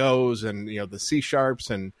Haskell and the Go's and, the C Sharps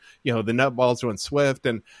and, the nutballs doing Swift.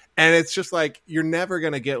 And it's just like, you're never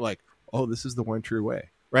going to get like, oh, this is the one true way,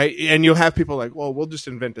 right? And you'll have people like, well, we'll just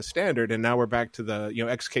invent a standard. And now we're back to the,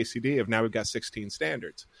 XKCD of now we've got 16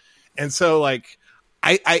 standards. And so like,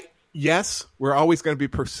 yes, we're always going to be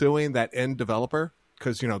pursuing that end developer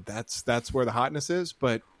because, that's where the hotness is.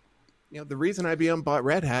 But the reason IBM bought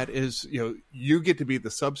Red Hat is, you get to be the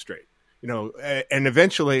substrate, and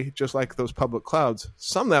eventually, just like those public clouds,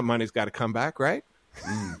 some of that money's got to come back, right?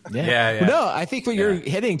 Yeah. Well, no, I think what you're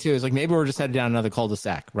hitting to is like maybe we're just headed down another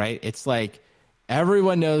cul-de-sac, right? It's like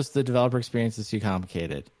everyone knows the developer experience is too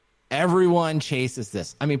complicated. Everyone chases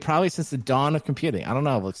this. I mean, probably since the dawn of computing. I don't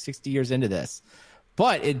know, like 60 years into this.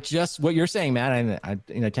 But it just, what you're saying, Matt, and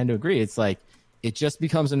I tend to agree, it's like, it just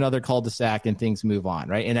becomes another cul-de-sac and things move on,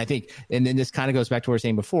 right? And I think, and then this kind of goes back to what we were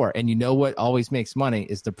saying before. And what always makes money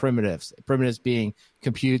is the primitives. Primitives being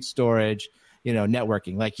compute, storage,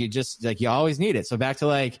 networking. Like you always need it. So back to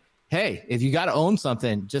like, hey, if you got to own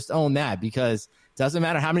something, just own that because it doesn't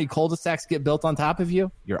matter how many cul-de-sacs get built on top of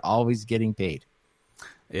you, you're always getting paid.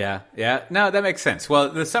 Yeah. No, that makes sense. Well,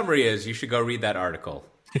 the summary is you should go read that article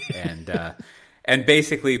and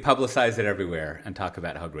basically publicize it everywhere and talk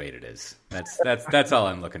about how great it is. That's all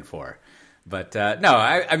I'm looking for. But no,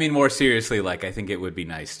 I mean more seriously, like I think it would be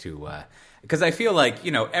nice to because I feel like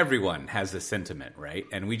everyone has this sentiment, right?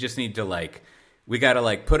 And we just need to we got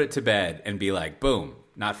to put it to bed and be like, boom,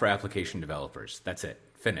 not for application developers. That's it,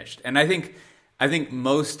 finished. And I think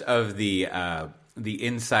most of the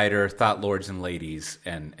insider thought lords and ladies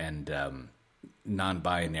and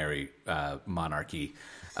non-binary monarchy.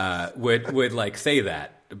 Would say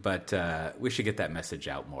that, but we should get that message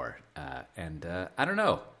out more. And I don't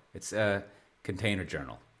know. It's a Container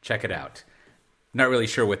Journal. Check it out. Not really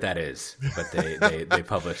sure what that is, but they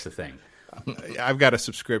publish the thing. I've got a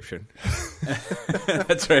subscription.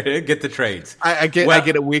 That's right. Get the trades. I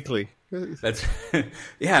get it weekly. That's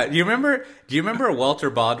yeah. Do you remember Walter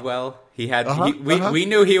Bodwell? He had we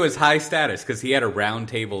knew he was high status because he had a round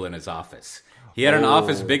table in his office. He had an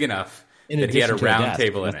office big enough. That he had a round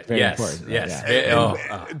table in it. Yes.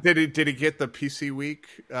 Yeah. Did he get the PC Week?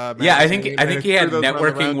 Yeah, I think he had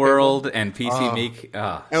Networking World and PC Week.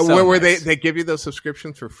 Where they give you those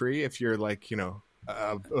subscriptions for free if you're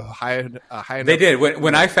high enough? They did.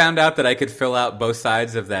 When I found out that I could fill out both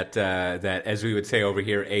sides of that as we would say over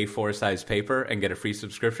here A4 size paper and get a free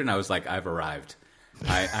subscription, I was like, I've arrived.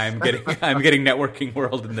 I'm getting Networking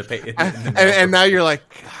World in the and now you're like,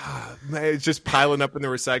 it's just piling up in the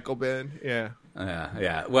recycle bin.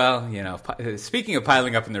 Yeah. Well, speaking of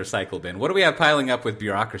piling up in the recycle bin, what do we have piling up with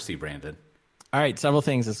bureaucracy, Brandon? All right, several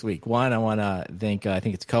things this week. One, I want to thank I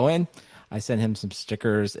think it's Cohen. I sent him some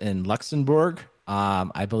stickers in Luxembourg.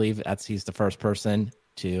 I believe he's the first person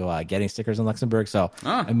to getting stickers in Luxembourg, so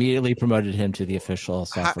immediately promoted him to the official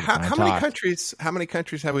software. How many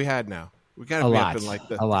countries have we had now? We got A to be lot, up in like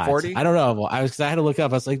the a lot. 40. I don't know. Well, I had to look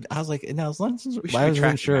up. I was like, no, as long as I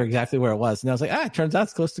wasn't sure exactly where it was. And I was like, it turns out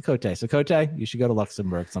it's close to Cote. So Cote, you should go to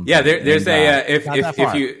Luxembourg sometime. Yeah, there's if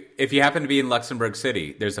if you happen to be in Luxembourg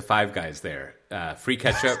City, there's a Five Guys there. Free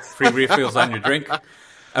ketchup, free refills on your drink,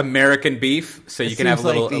 American beef, so you can have a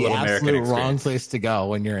little American experience. The wrong place to go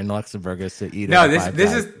when you're in Luxembourg is to eat. No,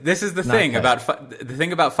 this is the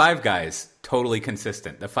thing about Five Guys. Totally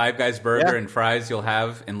consistent. The Five Guys burger and fries you'll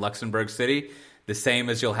have in Luxembourg City, the same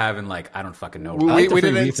as you'll have in like I don't fucking know. We did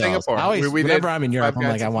it in Singapore. Whenever I'm in Europe, I'm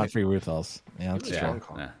like I want free refills. Yeah, that's true.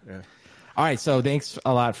 Yeah. All right, so thanks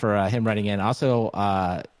a lot for him writing in. Also,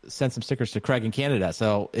 sent some stickers to Craig in Canada.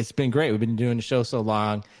 So it's been great. We've been doing the show so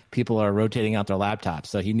long. People are rotating out their laptops.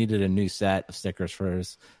 So he needed a new set of stickers for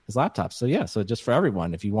his laptop. So yeah, so just for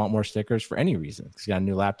everyone, if you want more stickers for any reason, because you got a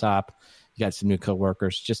new laptop, you got some new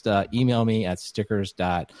coworkers, just email me at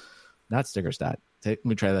Let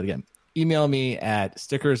me try that again. Email me at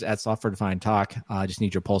stickers@softwaredefinedtalk. I just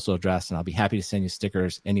need your postal address, and I'll be happy to send you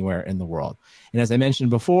stickers anywhere in the world. And as I mentioned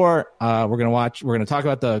before, we're going to talk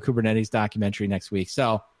about the Kubernetes documentary next week.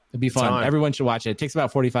 So it'll be fun. Everyone should watch it. It takes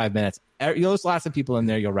about 45 minutes. There's lots of people in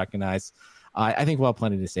there you'll recognize. I think we'll have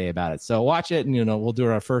plenty to say about it. So watch it, and we'll do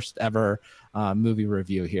our first ever movie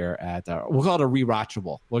review here we'll call it a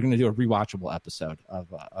rewatchable. We're going to do a rewatchable episode of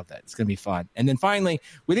that. It's going to be fun. And then finally,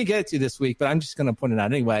 we didn't get it to this week, but I'm just going to point it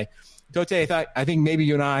out anyway. Tote, I think maybe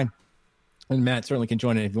you and I, and Matt certainly can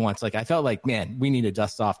join in if he wants. Like, I felt like, man, we need to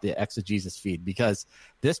dust off the exegesis feed because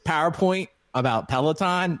this PowerPoint about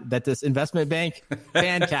Peloton, that this investment bank,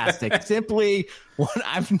 fantastic. Simply,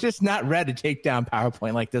 I've just not read a takedown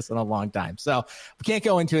PowerPoint like this in a long time. So we can't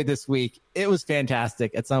go into it this week. It was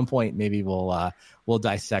fantastic. At some point, maybe we'll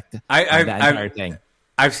dissect that entire thing.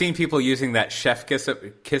 I've seen people using that chef kiss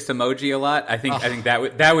emoji a lot. I think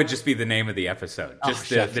that would just be the name of the episode. Just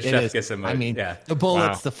the chef kiss emoji. I mean, the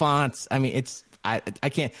bullets, the fonts. I mean, I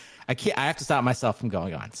can't. I have to stop myself from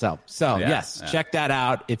going on. So yes, check that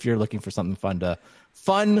out if you're looking for something fun,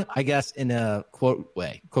 I guess, in a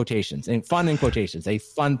quotations, and fun in quotations, a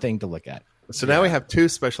fun thing to look at. So now we have 2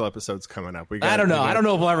 special episodes coming up. I don't know. I don't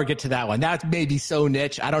know if we'll ever get to that one. That may be so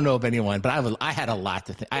niche. I don't know of anyone, but I had a lot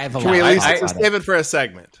to think. I have a lot. Can we at least save it for a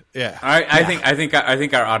segment? Yeah. I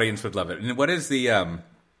think our audience would love it. And what is the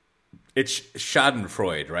it's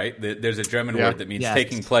Schadenfreude, right? There's a German word that means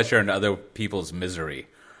taking pleasure in other people's misery,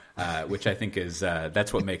 which I think is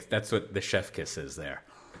that's what the chef kiss is there.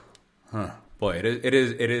 Huh. Boy, it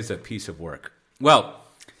is a piece of work. Well,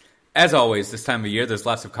 as always, this time of year, there's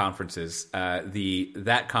lots of conferences.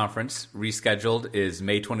 That conference rescheduled is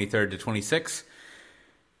May 23rd to 26th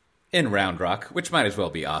in Round Rock, which might as well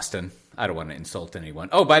be Austin. I don't want to insult anyone.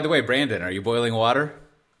 Oh, by the way, Brandon, are you boiling water?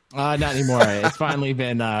 Not anymore. It's finally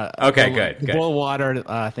been okay. Good. The boil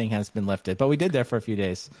water thing has been lifted, but we did there for a few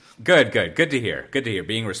days. Good to hear.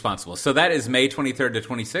 Being responsible. So that is May 23rd to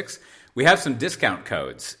 26th. We have some discount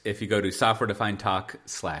codes if you go to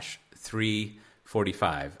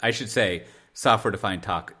softwaredefinedtalk/345. I should say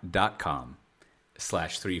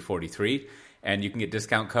softwaredefinedtalk.com/343, and you can get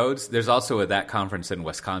discount codes. There's also that conference in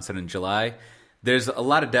Wisconsin in July. There's a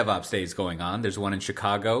lot of DevOps days going on. There's one in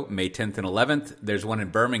Chicago, May 10th and 11th. There's one in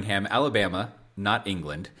Birmingham, Alabama, not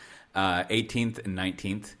England, 18th and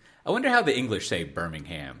 19th. I wonder how the English say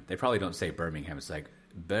Birmingham. They probably don't say Birmingham. It's like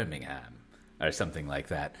Birmingham or something like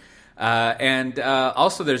that. And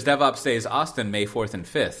also there's DevOps Days Austin, May 4th and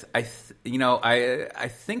 5th. I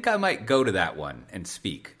think I might go to that one and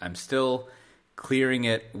speak. I'm still clearing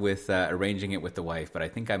it with arranging it with the wife, but I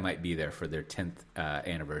think I might be there for their 10th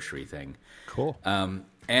anniversary thing. Cool. And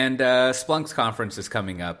Splunk's conference is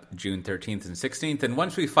coming up June 13th and 16th. And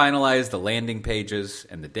once we finalize the landing pages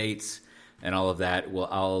and the dates and all of that,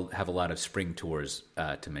 I'll have a lot of spring tours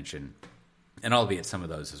to mention. And I'll be at some of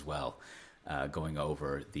those as well, going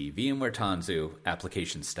over the VMware Tanzu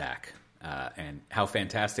application stack and how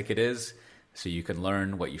fantastic it is, so you can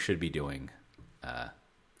learn what you should be doing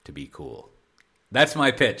to be cool. That's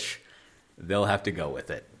my pitch. They'll have to go with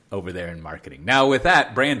it over there in marketing. Now, with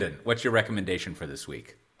that, Brandon, what's your recommendation for this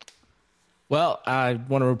week? Well, I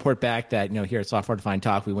want to report back that, here at Software Defined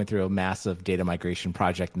Talk, we went through a massive data migration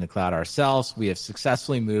project in the cloud ourselves. We have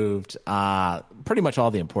successfully moved pretty much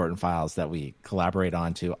all the important files that we collaborate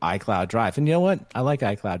on to iCloud Drive. And you know what? I like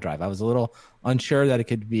iCloud Drive. I was a little unsure that it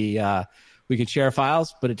could be we could share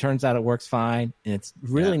files, but it turns out it works fine. And it's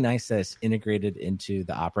really nice that it's integrated into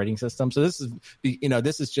the operating system. So this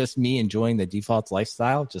is just me enjoying the default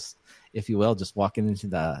lifestyle, just, if you will, just walking into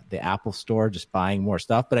the Apple store, just buying more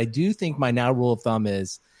stuff. But I do think my now rule of thumb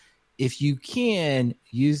is if you can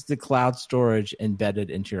use the cloud storage embedded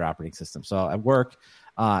into your operating system. So at work,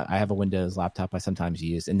 I have a Windows laptop I sometimes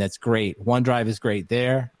use, and that's great. OneDrive is great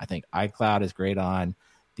there. I think iCloud is great on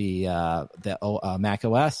the Mac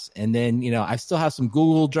OS. And then, I still have some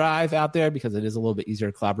Google Drive out there because it is a little bit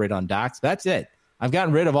easier to collaborate on docs. That's it. I've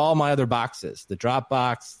gotten rid of all my other boxes, the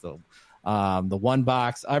Dropbox, the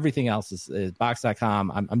OneBox, everything else is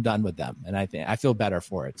Box.com. I'm done with them, and I feel better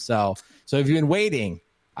for it. So if you've been waiting,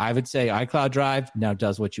 I would say iCloud Drive now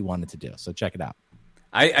does what you want it to do. So check it out.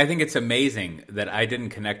 I think it's amazing that I didn't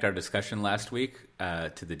connect our discussion last week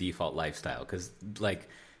to the default lifestyle, because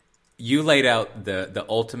you laid out the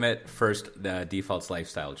ultimate first defaults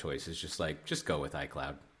lifestyle choice is just go with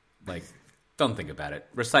iCloud. Don't think about it.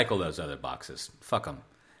 Recycle those other boxes. Fuck them.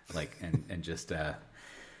 And just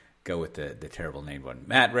go with the terrible named one.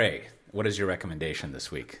 Matt Ray, what is your recommendation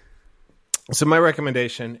this week? So my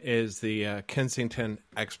recommendation is the Kensington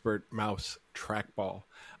Expert Mouse Trackball.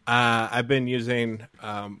 I've been using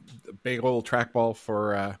the big old trackball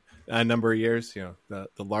for a number of years. The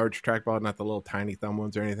large trackball, not the little tiny thumb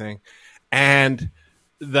ones or anything. And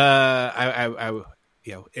the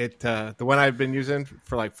one I've been using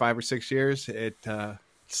for like 5 or 6 years, it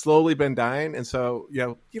slowly been dying. And so,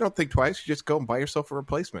 you don't think twice. You just go and buy yourself a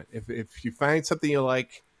replacement. If you find something you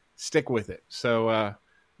like, stick with it. So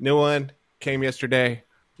new one came yesterday,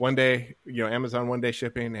 one day, Amazon one day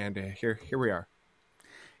shipping, and here we are.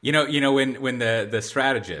 When the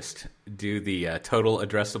strategists do the total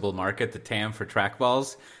addressable market, the TAM for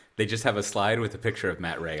trackballs, they just have a slide with a picture of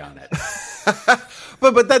Matt Ray on it.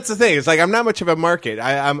 But that's the thing. It's like I'm not much of a market.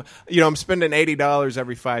 I'm spending $80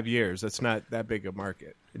 every 5 years. That's not that big a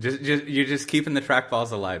market. You're just keeping the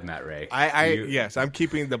trackballs alive, Matt Ray. Yes, I'm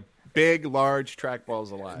keeping the big, large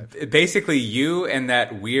trackballs alive. Basically, you and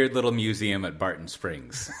that weird little museum at Barton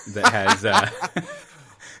Springs that has.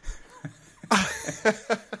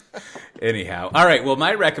 Anyhow, all right. Well,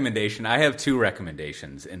 my recommendation. I have 2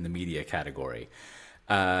 recommendations in the media category.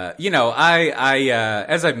 As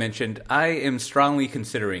I've mentioned, I am strongly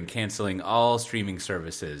considering canceling all streaming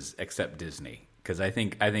services except Disney. Because I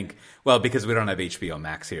think, because we don't have HBO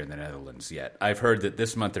Max here in the Netherlands yet. I've heard that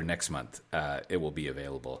this month or next month it will be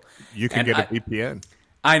available. You can get a VPN.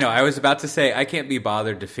 I know. I was about to say I can't be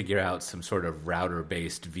bothered to figure out some sort of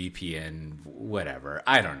router-based VPN, whatever.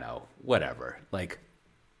 I don't know. Whatever. I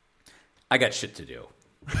got shit to do.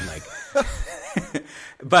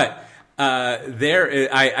 But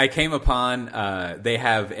I came upon they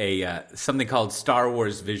have a something called Star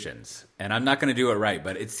Wars Visions, and I'm not going to do it right,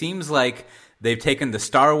 but it seems like they've taken the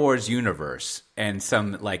Star Wars universe and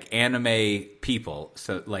some anime people,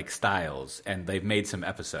 so styles, and they've made some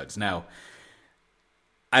episodes. Now,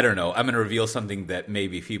 I don't know. I'm going to reveal something that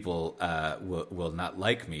maybe people will not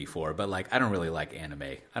like me for, but I don't really like anime.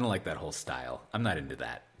 I don't like that whole style. I'm not into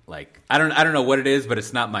that. I don't know what it is, but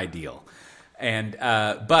it's not my deal. And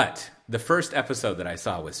but the first episode that I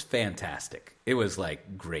saw was fantastic. It was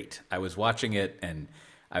great. I was watching it and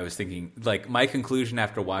I was thinking my conclusion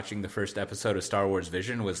after watching the first episode of Star Wars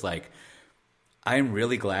Vision was I'm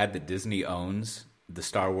really glad that Disney owns the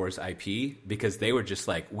Star Wars IP, because they were just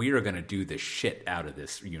we are going to do the shit out of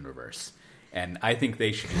this universe. And I think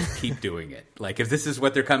they should just keep doing it. If this is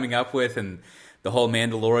what they're coming up with and the whole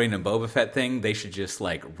Mandalorian and Boba Fett thing, they should just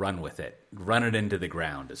run with it. Run it into the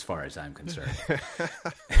ground as far as I'm concerned.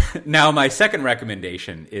 Now, my second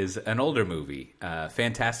recommendation is an older movie,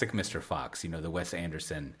 Fantastic Mr. Fox, the Wes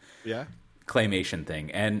Anderson claymation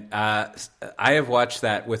thing. And I have watched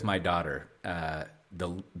that with my daughter,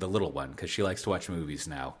 the little one, because she likes to watch movies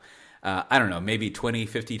now. I don't know, maybe 20,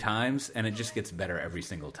 50 times, and it just gets better every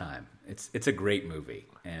single time. It's a great movie,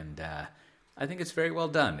 and I think it's very well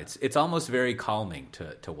done. It's almost very calming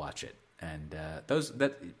to watch it, and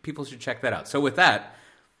people should check that out. So with that,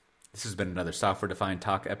 this has been another Software Defined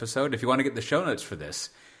Talk episode. If you want to get the show notes for this,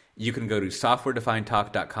 you can go to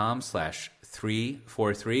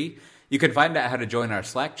softwaredefinedtalk.com/343. You can find out how to join our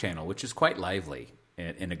Slack channel, which is quite lively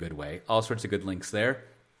in a good way. All sorts of good links there.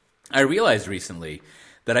 I realized recently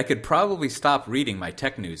that I could probably stop reading my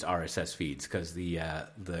tech news RSS feeds, because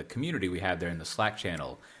the community we have there in the Slack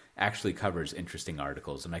channel actually covers interesting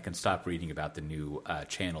articles, and I can stop reading about the new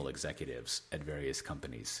channel executives at various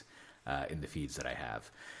companies in the feeds that I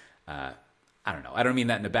have. I don't know. I don't mean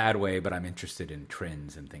that in a bad way, but I'm interested in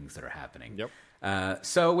trends and things that are happening. Yep.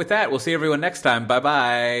 So with that, we'll see everyone next time.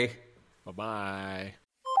 Bye-bye. Bye-bye.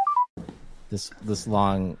 This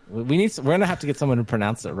long. We're gonna have to get someone to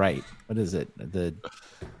pronounce it right. What is it?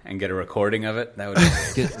 And get a recording of it. That would be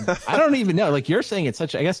great. I don't even know. You're saying it's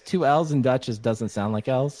such. I guess 2 L's in Dutch doesn't sound like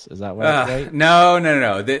L's. Is that what it's right? No.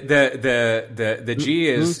 The G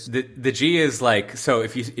is the G is so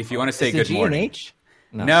if you want to say good morning. G and H?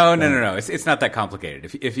 No. It's not that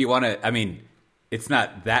complicated. If you want to, I mean, it's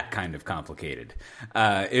not that kind of complicated.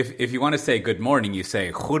 If you want to say good morning, you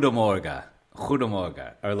say goedemorgen,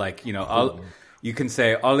 goedemorgen, or like you can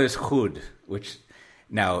say alles goed, which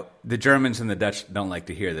now the Germans and the Dutch don't like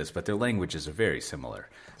to hear this, but their languages are very similar.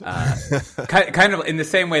 Kind of in the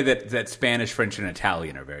same way that Spanish, French, and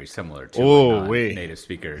Italian are very similar to a native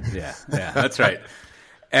speaker. Yeah, that's right.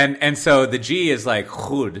 And so the G is like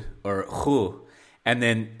goed or hu. And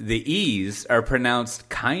then the E's are pronounced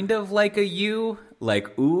kind of like a U,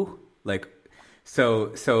 like oo, like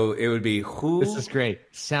so it would be who. This is great.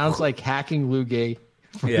 Sounds like hacking Luge.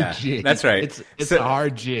 Yeah, G. That's right. It's a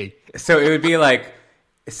hard G. So it would be like,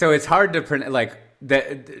 so it's hard to pronounce, like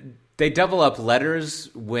they double up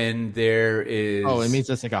letters when there is. Oh, it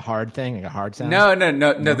means it's like a hard thing, like a hard sound? No.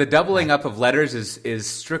 The doubling up of letters is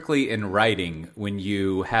strictly in writing when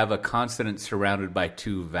you have a consonant surrounded by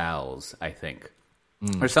two vowels, I think.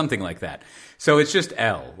 Or something like that. So it's just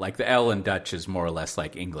L. Like the L in Dutch is more or less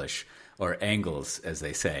like English, or Engels, as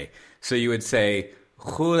they say. So you would say,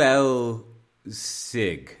 Huel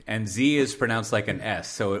Sig. And Z is pronounced like an S.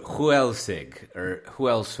 So Huel Sig, or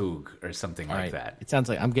Huel Sug, or something like that. It sounds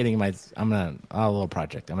like I'm a little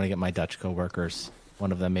project. I'm going to get my Dutch coworkers,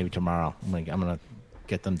 one of them maybe tomorrow. I'm going to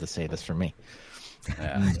get them to say this for me.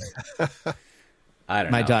 Yeah. I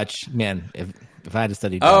don't know. My Dutch, man, if I had to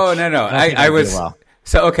study Dutch. Oh, no. I was... Well.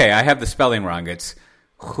 So, okay, I have the spelling wrong. It's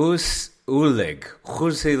Huzulig.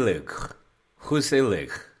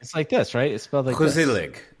 It's like this, right? It's spelled like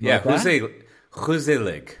Huzilig. This. Yeah, like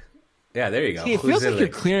Huzilig. Yeah, there you go. See, it feels like you're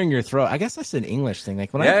clearing your throat. I guess that's an English thing.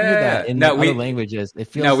 Like when I hear that in other languages, it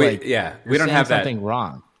feels like we don't have that. Something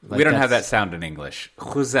wrong. Like we don't have that sound in English.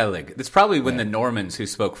 Huzelig. It's probably when the Normans who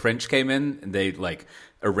spoke French came in, and they like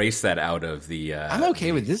erased that out of the. I'm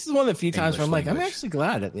okay with this. Is one of the few times where I'm like, I'm actually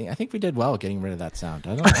glad. I think we did well getting rid of that sound.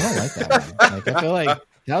 I don't like that one. Like, I feel like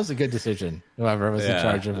that was a good decision. Whoever was in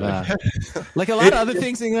charge of like a lot of other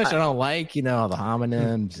things in English, I don't like. The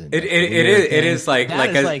homonyms. And it is like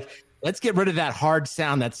let's get rid of that hard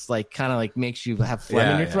sound that's like kind of like makes you have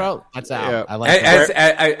phlegm in your throat. That's out. Yeah. I like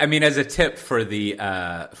that. I mean, as a tip for the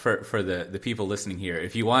for the people listening here,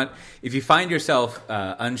 if you find yourself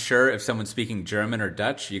unsure if someone's speaking German or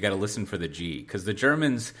Dutch, you got to listen for the G, because the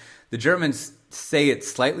Germans say it's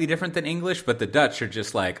slightly different than English, but the Dutch are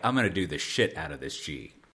just like, I'm going to do the shit out of this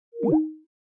G.